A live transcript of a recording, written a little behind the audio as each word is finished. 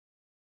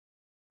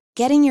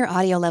getting your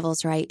audio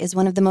levels right is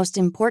one of the most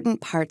important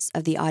parts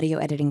of the audio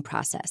editing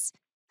process.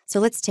 So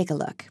let's take a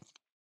look.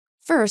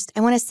 First,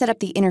 I want to set up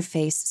the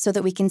interface so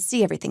that we can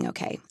see everything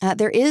okay.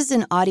 There is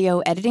an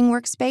audio editing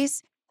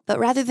workspace, but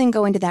rather than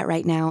go into that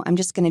right now, I'm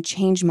just going to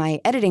change my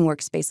editing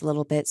workspace a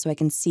little bit so I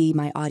can see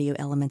my audio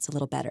elements a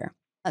little better.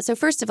 So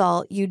first of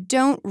all, you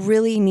don't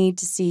really need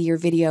to see your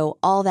video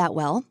all that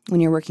well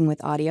when you're working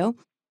with audio.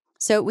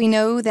 So we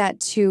know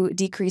that to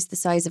decrease the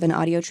size of an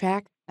audio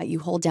track, you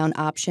hold down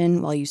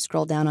Option while you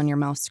scroll down on your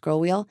mouse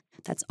scroll wheel.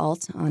 That's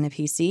Alt on a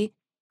PC.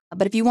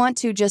 But if you want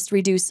to just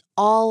reduce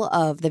all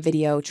of the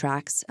video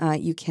tracks,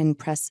 you can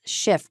press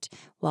Shift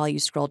while you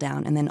scroll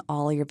down, and then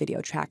all your video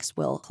tracks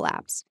will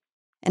collapse.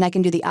 And I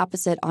can do the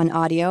opposite on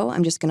audio.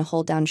 I'm just going to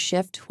hold down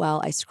Shift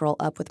while I scroll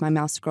up with my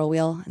mouse scroll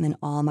wheel, and then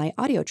all my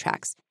audio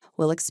tracks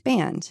will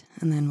expand.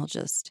 And then we'll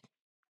just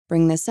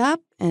bring this up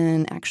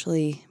and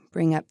actually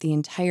bring up the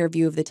entire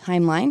view of the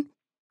timeline.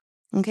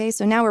 Okay,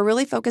 so now we're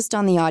really focused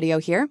on the audio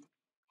here.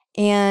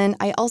 And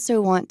I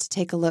also want to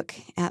take a look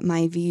at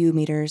my VU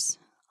meters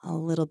a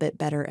little bit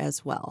better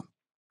as well.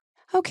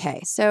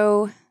 Okay,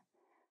 so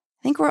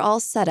I think we're all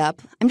set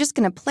up. I'm just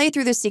going to play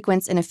through the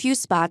sequence in a few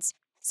spots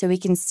so we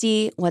can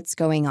see what's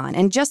going on.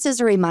 And just as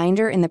a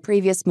reminder, in the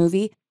previous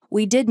movie,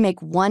 we did make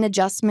one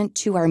adjustment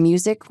to our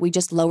music. We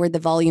just lowered the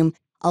volume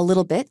a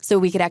little bit so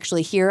we could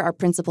actually hear our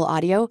principal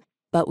audio,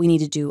 but we need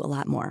to do a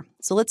lot more.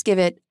 So let's give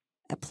it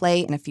a play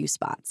in a few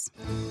spots.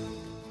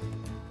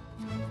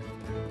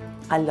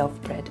 I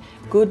love bread.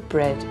 Good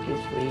bread is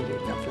really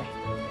lovely.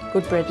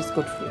 Good bread is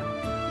good for you.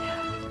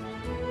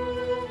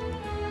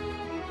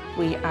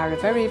 We are a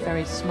very,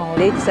 very small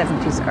late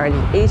 70s, early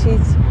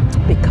 80s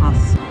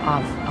because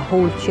of a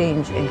whole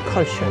change in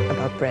culture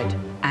about bread.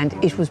 And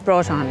it was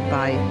brought on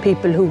by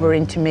people who were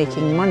into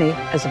making money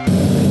as a...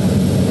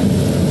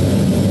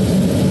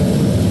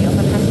 The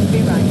oven has to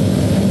be right.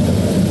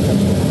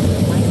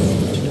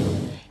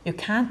 You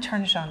can't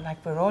turn it on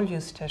like we're all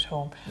used to at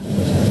home.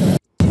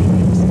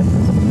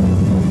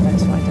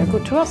 That's why they're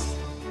good to us.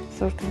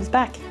 So it comes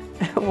back.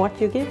 What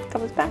you give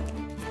comes back.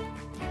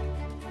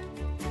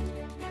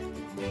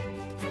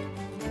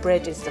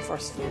 Bread is the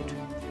first food,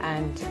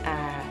 and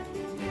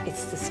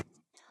it's the...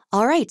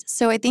 All right,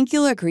 so I think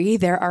you'll agree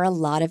there are a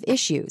lot of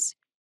issues.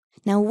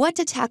 Now, what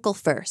to tackle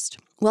first?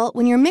 Well,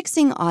 when you're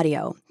mixing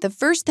audio, the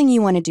first thing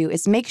you want to do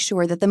is make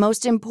sure that the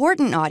most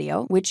important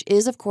audio, which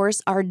is, of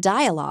course, our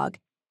dialogue,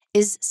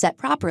 is set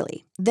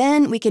properly.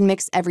 Then we can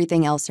mix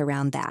everything else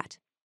around that.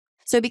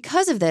 So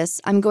because of this,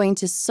 I'm going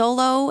to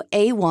solo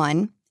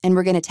A1, and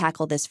we're going to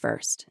tackle this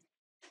first.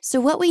 So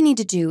what we need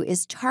to do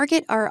is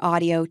target our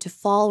audio to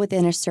fall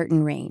within a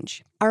certain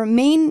range. Our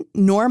main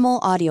normal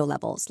audio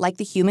levels, like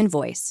the human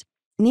voice,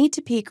 need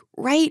to peak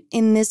right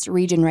in this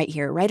region right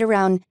here, right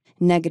around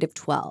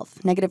 -12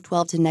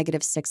 to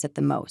 -6 at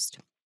the most.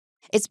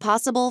 It's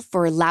possible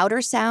for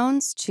louder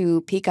sounds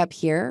to peak up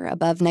here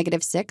above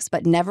 -6,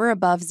 but never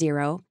above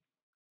 0.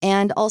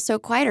 And also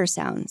quieter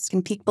sounds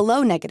can peak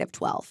below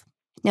 -12.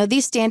 Now,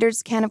 these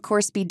standards can, of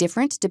course, be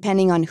different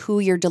depending on who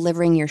you're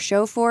delivering your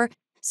show for,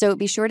 so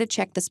be sure to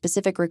check the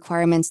specific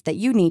requirements that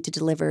you need to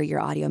deliver your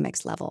audio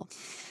mix level.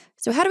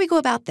 So how do we go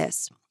about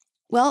this?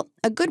 Well,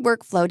 a good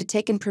workflow to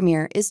take in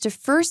Premiere is to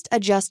first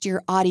adjust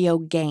your audio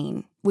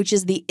gain, which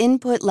is the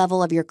input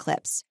level of your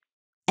clips.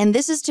 And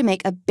this is to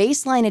make a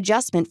baseline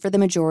adjustment for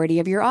the majority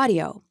of your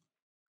audio.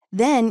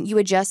 Then you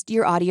adjust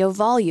your audio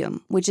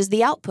volume, which is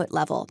the output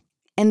level.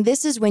 And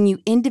this is when you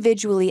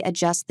individually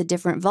adjust the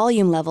different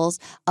volume levels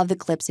of the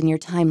clips in your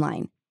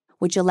timeline,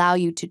 which allow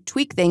you to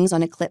tweak things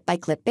on a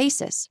clip-by-clip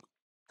basis.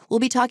 We'll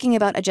be talking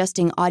about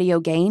adjusting audio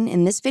gain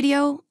in this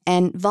video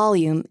and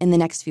volume in the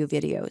next few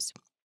videos.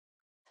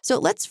 So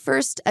let's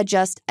first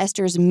adjust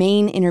Esther's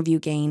main interview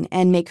gain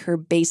and make her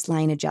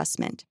baseline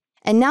adjustment.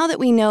 And now that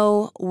we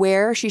know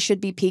where she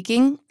should be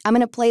peaking, I'm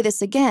going to play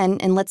this again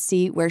and let's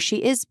see where she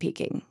is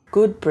peaking.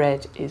 Good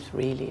bread is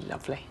really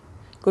lovely.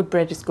 Good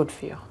bread is good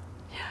for you.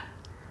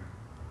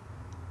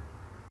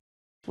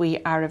 We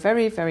are a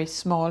very, very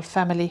small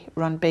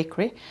family-run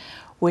bakery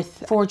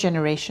with 4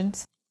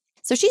 generations.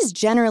 So she's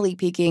generally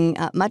peaking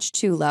much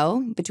too low,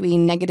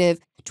 between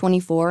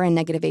 -24 and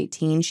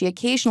 -18. She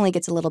occasionally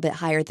gets a little bit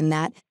higher than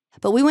that,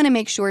 but we want to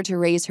make sure to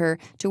raise her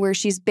to where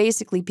she's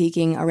basically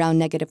peaking around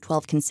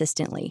 -12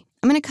 consistently.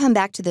 I'm going to come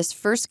back to this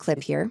first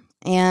clip here,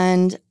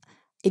 and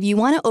if you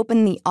want to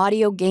open the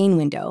audio gain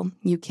window,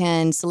 you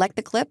can select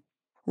the clip,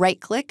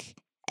 right-click,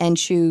 and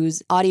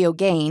choose audio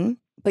gain,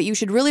 but you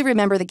should really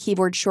remember the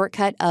keyboard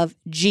shortcut of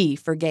G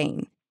for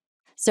gain.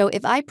 So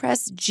if I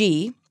press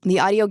G, the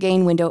audio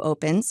gain window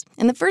opens,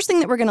 and the first thing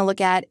that we're going to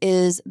look at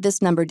is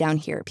this number down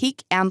here,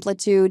 peak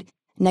amplitude,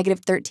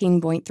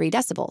 -13.3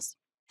 decibels.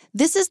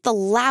 This is the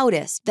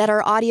loudest that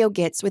our audio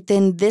gets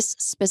within this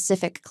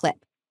specific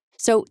clip.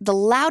 So the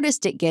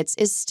loudest it gets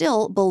is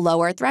still below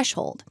our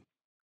threshold.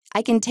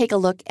 I can take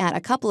a look at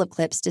a couple of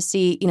clips to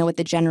see, what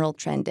the general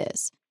trend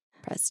is.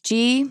 Press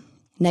G,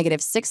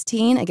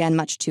 -16, again,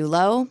 much too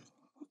low.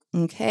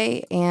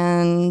 Okay,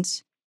 and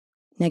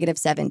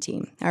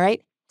 -17, all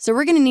right? So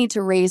we're going to need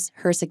to raise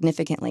her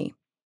significantly.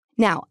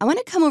 Now, I want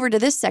to come over to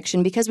this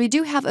section because we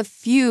do have a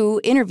few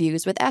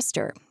interviews with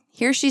Esther.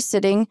 Here she's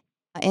sitting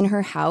in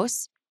her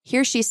house.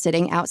 Here she's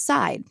sitting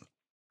outside.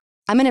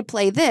 I'm going to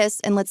play this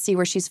and let's see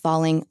where she's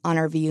falling on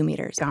our VU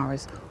meters.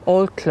 Hours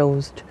all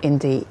closed in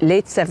the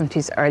late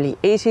 70s, early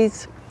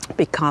 80s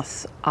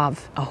because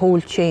of a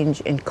whole change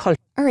in culture.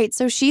 All right,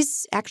 so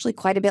she's actually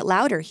quite a bit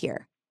louder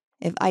here.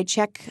 If I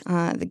check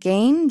the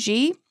gain,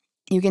 G,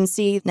 you can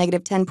see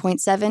negative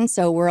 10.7,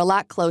 so we're a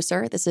lot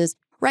closer. This is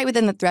right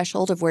within the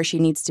threshold of where she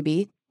needs to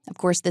be. Of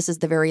course, this is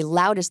the very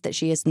loudest that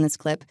she is in this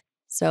clip.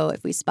 So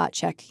if we spot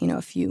check,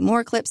 a few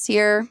more clips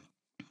here,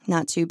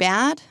 not too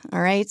bad.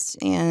 All right,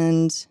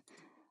 and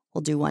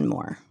we'll do one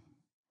more.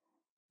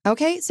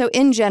 Okay, so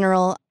in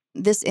general,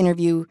 this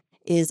interview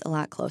is a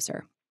lot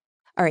closer.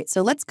 All right,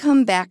 so let's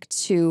come back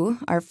to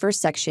our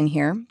first section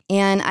here.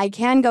 And I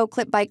can go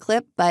clip by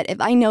clip, but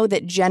if I know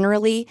that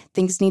generally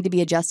things need to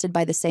be adjusted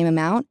by the same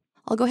amount,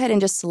 I'll go ahead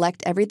and just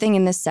select everything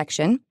in this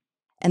section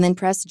and then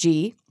press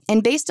G.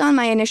 And based on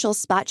my initial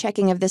spot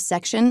checking of this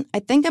section, I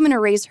think I'm going to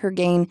raise her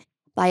gain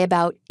by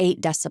about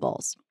 8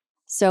 decibels.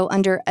 So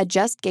under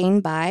Adjust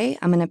Gain By,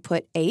 I'm going to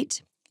put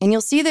 8. And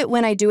you'll see that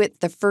when I do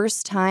it the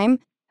first time,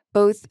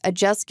 both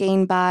Adjust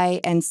Gain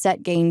By and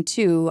Set Gain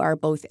To are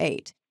both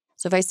 8.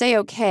 So if I say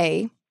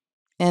OK,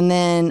 and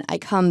then I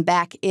come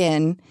back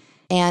in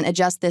and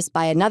adjust this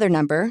by another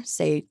number,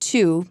 say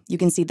 2, you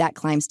can see that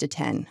climbs to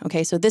 10.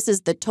 Okay, so this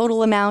is the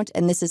total amount,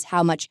 and this is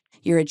how much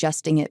you're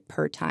adjusting it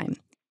per time.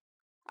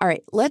 All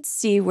right, let's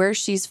see where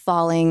she's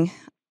falling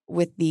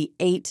with the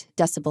 8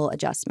 decibel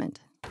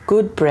adjustment.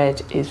 Good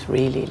bread is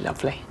really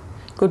lovely.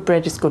 Good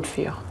bread is good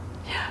for you.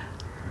 Yeah.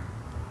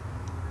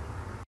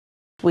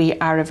 We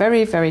are a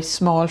very, very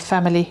small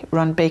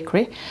family-run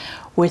bakery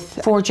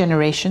with 4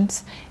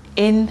 generations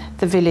in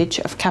the village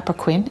of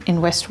Capperquin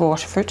in West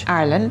Waterford,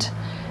 Ireland.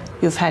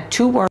 You've had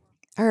 2 work.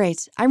 All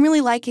right, I'm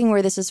really liking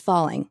where this is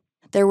falling.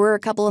 There were a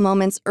couple of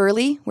moments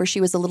early where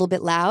she was a little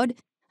bit loud,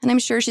 and I'm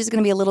sure she's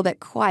going to be a little bit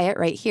quiet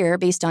right here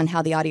based on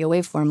how the audio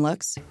waveform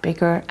looks.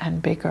 Bigger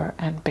and bigger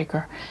and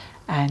bigger,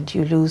 and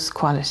you lose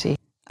quality.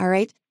 All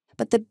right,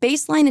 but the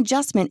baseline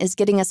adjustment is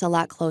getting us a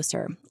lot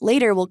closer.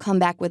 Later, we'll come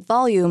back with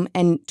volume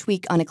and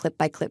tweak on a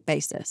clip-by-clip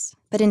basis.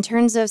 But in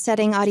terms of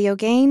setting audio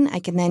gain, I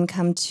can then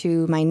come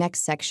to my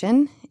next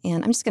section,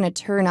 and I'm just going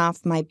to turn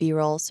off my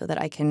B-roll so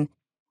that I can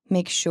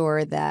make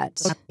sure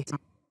that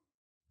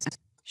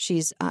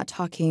she's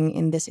talking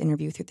in this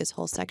interview through this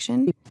whole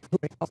section.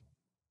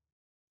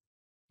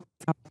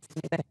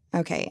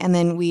 Okay, and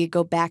then we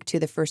go back to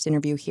the first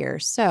interview here.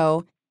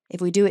 So if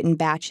we do it in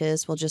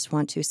batches, we'll just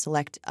want to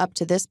select up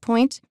to this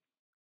point,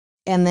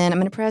 and then I'm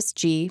going to press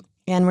G,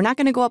 and we're not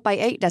going to go up by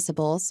 8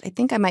 decibels. I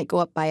think I might go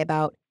up by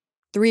about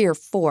 3 or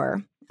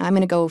 4. I'm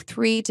going to go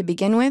 3 to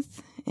begin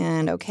with,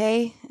 and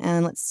okay,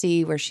 and let's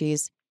see where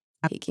she's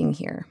peaking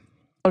here.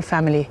 All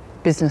family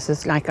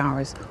businesses like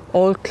ours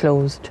all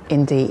closed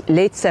in the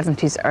late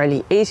 70s,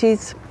 early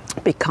 80s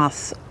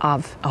because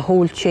of a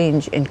whole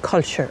change in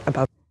culture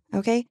about.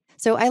 Okay,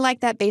 so I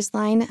like that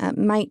baseline.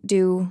 Might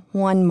do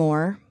one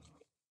more.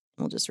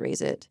 We'll just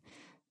raise it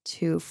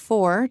to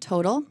 4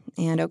 total,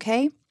 and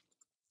okay.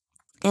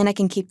 And I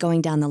can keep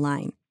going down the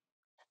line.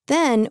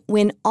 Then,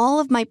 when all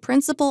of my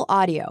principal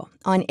audio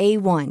on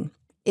A1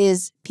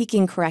 is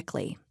peaking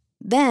correctly,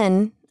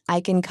 then I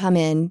can come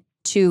in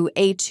to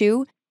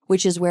A2,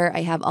 which is where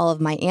I have all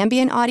of my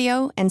ambient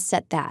audio, and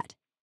set that.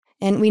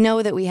 And we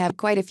know that we have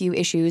quite a few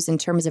issues in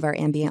terms of our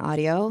ambient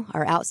audio,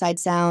 our outside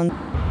sound,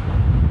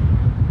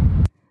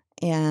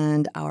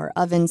 and our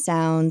oven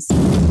sounds,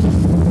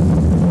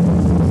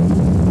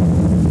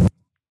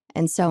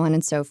 and so on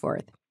and so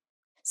forth.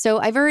 So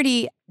I've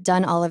already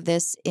done all of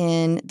this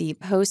in the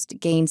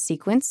post-gain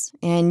sequence,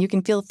 and you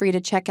can feel free to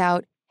check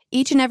out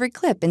each and every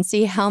clip and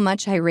see how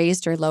much I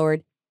raised or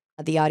lowered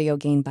the audio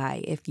gain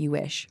by if you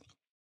wish.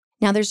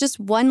 Now, there's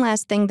just one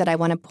last thing that I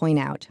want to point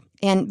out.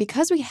 And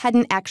because we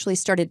hadn't actually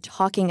started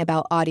talking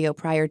about audio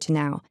prior to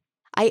now,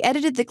 I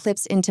edited the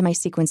clips into my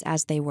sequence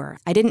as they were.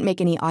 I didn't make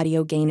any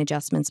audio gain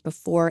adjustments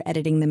before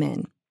editing them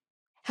in.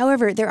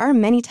 However, there are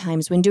many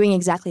times when doing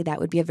exactly that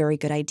would be a very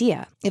good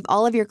idea. If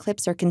all of your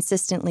clips are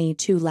consistently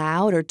too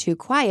loud or too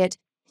quiet,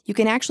 you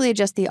can actually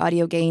adjust the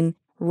audio gain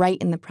right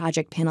in the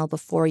project panel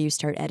before you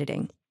start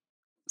editing.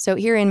 So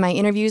here in my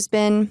interviews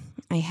bin,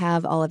 I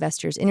have all of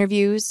Esther's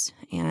interviews,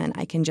 and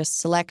I can just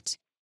select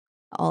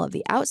all of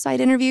the outside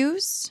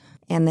interviews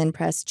and then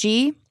press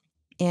G.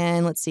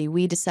 And let's see,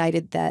 we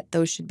decided that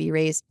those should be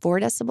raised 4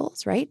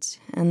 decibels, right?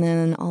 And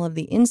then all of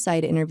the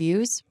inside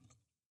interviews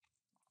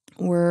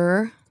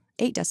were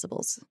 8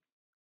 decibels.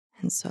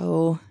 And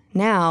so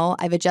now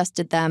I've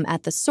adjusted them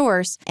at the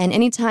source, and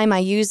anytime I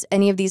use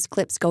any of these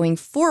clips going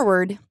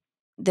forward,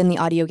 then the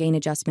audio gain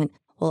adjustment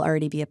will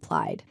already be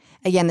applied.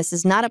 Again, this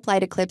does not apply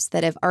to clips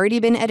that have already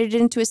been edited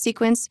into a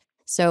sequence,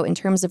 so in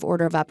terms of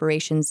order of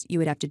operations, you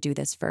would have to do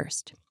this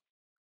first.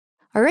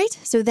 All right,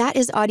 so that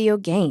is audio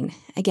gain.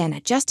 Again,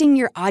 adjusting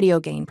your audio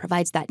gain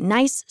provides that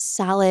nice,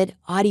 solid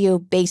audio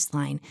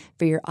baseline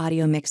for your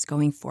audio mix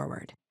going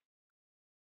forward.